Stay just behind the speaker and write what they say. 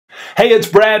Hey, it's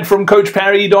Brad from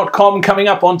CoachParry.com. Coming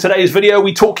up on today's video,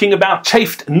 we're talking about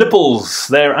chafed nipples.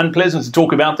 They're unpleasant to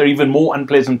talk about. They're even more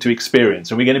unpleasant to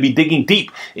experience. And we're going to be digging deep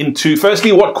into,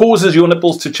 firstly, what causes your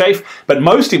nipples to chafe, but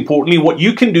most importantly, what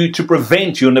you can do to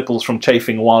prevent your nipples from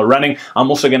chafing while running.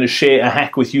 I'm also going to share a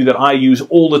hack with you that I use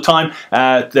all the time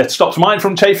that stops mine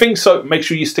from chafing, so make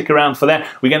sure you stick around for that.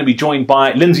 We're going to be joined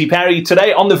by Lindsey Parry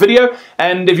today on the video.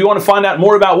 And if you want to find out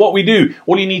more about what we do,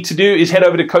 all you need to do is head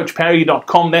over to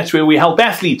CoachParry.com. That's where we help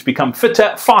athletes become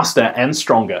fitter, faster, and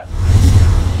stronger.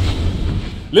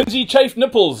 Lindsey, chafed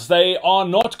nipples, they are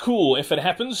not cool if it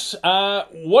happens.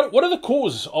 What are the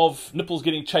cause of nipples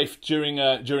getting chafed during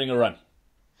a run?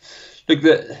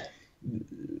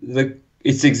 Look,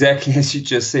 it's exactly as you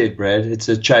just said, Brad. It's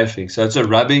a chafing. So it's a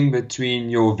rubbing between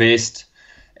your vest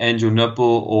and your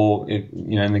nipple, or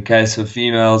in the case of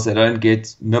females, they don't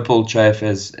get nipple chafe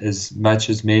as much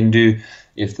as men do.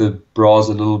 If the bra's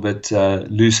a little bit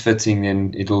loose fitting,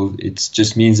 then it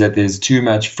just means that there's too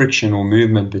much friction or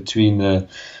movement between the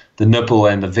nipple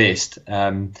and the vest.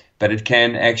 But it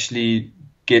can actually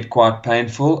get quite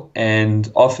painful, and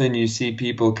often you see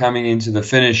people coming into the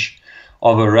finish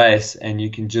of a race and you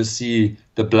can just see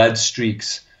the blood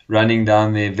streaks running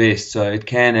down their vest. So it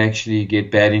can actually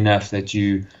get bad enough that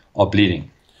you are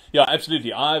bleeding. Yeah,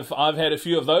 absolutely. I've had a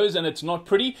few of those, and it's not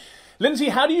pretty. Lindsey,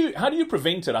 how do you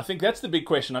prevent it? I think that's the big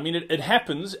question. I mean, it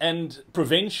happens, and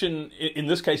prevention in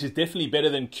this case is definitely better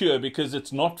than cure, because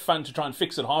it's not fun to try and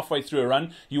fix it halfway through a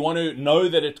run. You want to know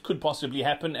that it could possibly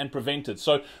happen and prevent it.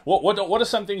 So what are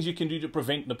some things you can do to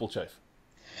prevent nipple chafe?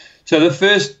 So the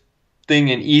first thing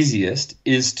and easiest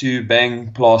is to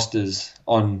bang plasters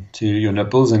onto your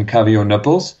nipples and cover your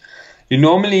nipples. You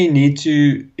normally need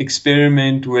to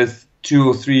experiment with 2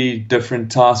 or 3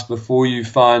 different types before you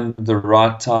find the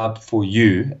right type for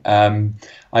you.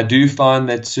 I do find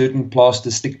that certain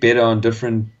plasters stick better on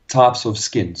different types of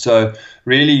skin. So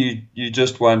really you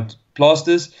just want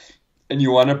plasters, and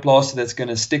you want a plaster that's going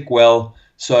to stick well.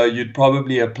 So you'd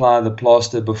probably apply the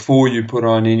plaster before you put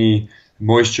on any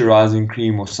moisturizing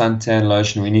cream or suntan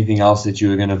lotion or anything else that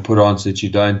you are going to put on, so that you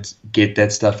don't get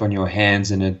that stuff on your hands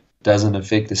and it doesn't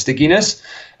affect the stickiness.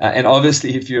 And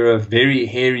obviously, if you're a very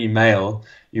hairy male,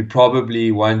 you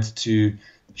probably want to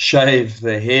shave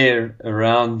the hair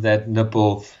around that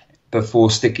nipple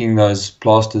before sticking those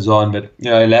plasters on. But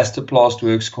Elastoplast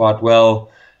works quite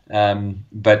well.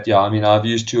 But yeah, I mean, I've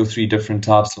used 2 or 3 different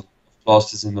types of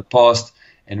plasters in the past,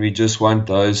 and we just want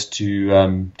those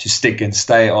to stick and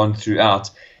stay on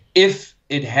throughout. If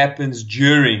it happens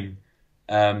during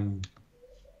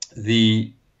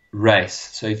the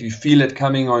race, so if you feel it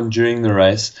coming on during the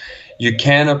race, you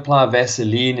can apply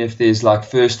Vaseline if there's like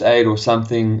first aid or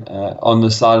something on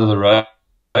the side of the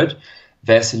road.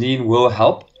 Vaseline will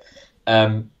help.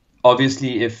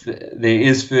 Obviously, if there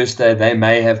is first aid, they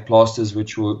may have plasters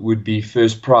which would be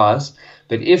first prize.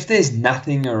 But if there's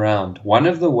nothing around, one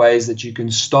of the ways that you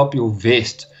can stop your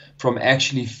vest from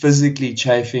actually physically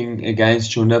chafing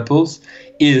against your nipples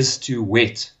is to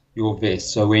wet your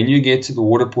vest. So when you get to the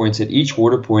water points, at each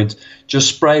water point, just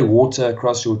spray water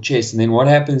across your chest. And then what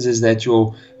happens is that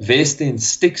your vest then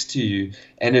sticks to you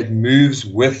and it moves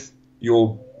with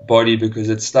your body, because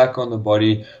it's stuck on the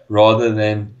body rather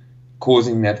than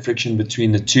causing that friction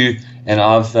between the two. And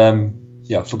I've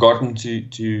forgotten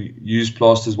to use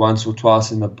plasters once or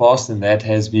twice in the past, and that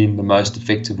has been the most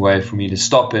effective way for me to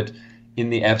stop it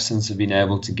in the absence of being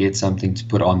able to get something to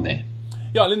put on there.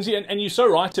 Yeah, Lindsey, and you're so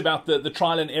right about the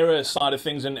trial and error side of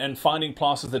things and finding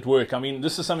plasters that work. I mean,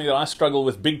 this is something that I struggle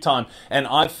with big time, and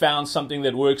I've found something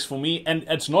that works for me. And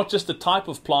it's not just the type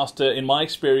of plaster, in my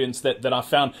experience, that I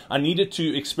found. I needed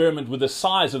to experiment with the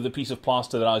size of the piece of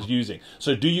plaster that I was using.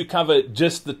 So do you cover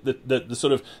just the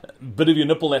sort of bit of your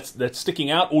nipple that's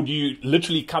sticking out, or do you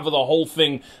literally cover the whole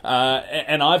thing?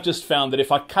 And I've just found that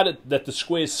if I cut it, that the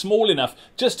square is small enough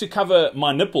just to cover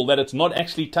my nipple, that it's not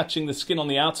actually touching the skin on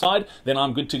the outside, then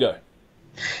I'm good to go.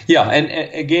 Yeah,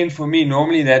 and again, for me,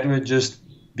 normally that would just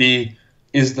be,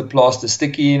 is the plaster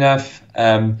sticky enough?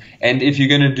 And if you're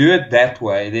going to do it that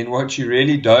way, then what you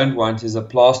really don't want is a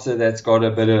plaster that's got a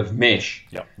bit of mesh.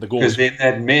 Yeah, the gauze. Because then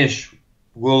that mesh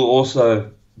will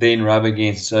also then rub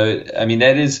against. So, I mean,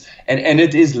 that is, and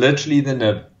it is literally the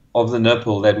nip of the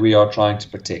nipple that we are trying to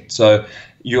protect. So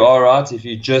you are right, if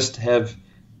you just have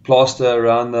plaster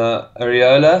around the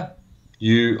areola,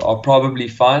 you are probably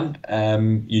fine.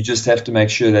 You just have to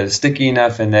make sure that it's sticky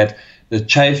enough, and that the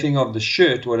chafing of the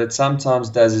shirt, what it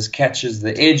sometimes does is catches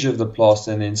the edge of the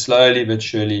plaster, and then slowly but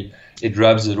surely it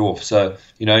rubs it off. So,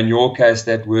 in your case,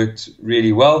 that worked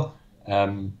really well.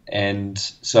 And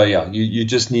so, yeah, you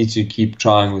just need to keep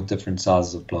trying with different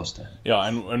sizes of plaster. Yeah,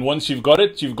 and once you've got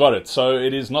it, you've got it. So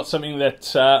it is not something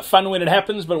that's fun when it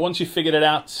happens, but once you've figured it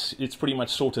out, it's pretty much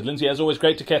sorted. Lindsey, as always,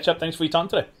 great to catch up. Thanks for your time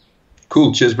today.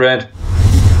 Cool. Cheers, Brad.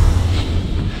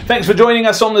 Thanks for joining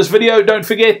us on this video. Don't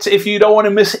forget, if you don't want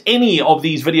to miss any of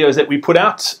these videos that we put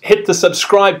out, hit the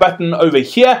subscribe button over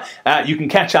here. You can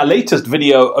catch our latest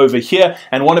video over here,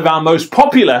 and one of our most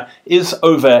popular is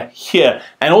over here.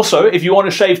 And also, if you want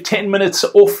to shave 10 minutes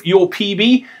off your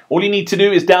PB, all you need to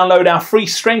do is download our free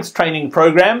strength training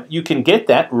program. You can get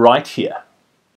that right here.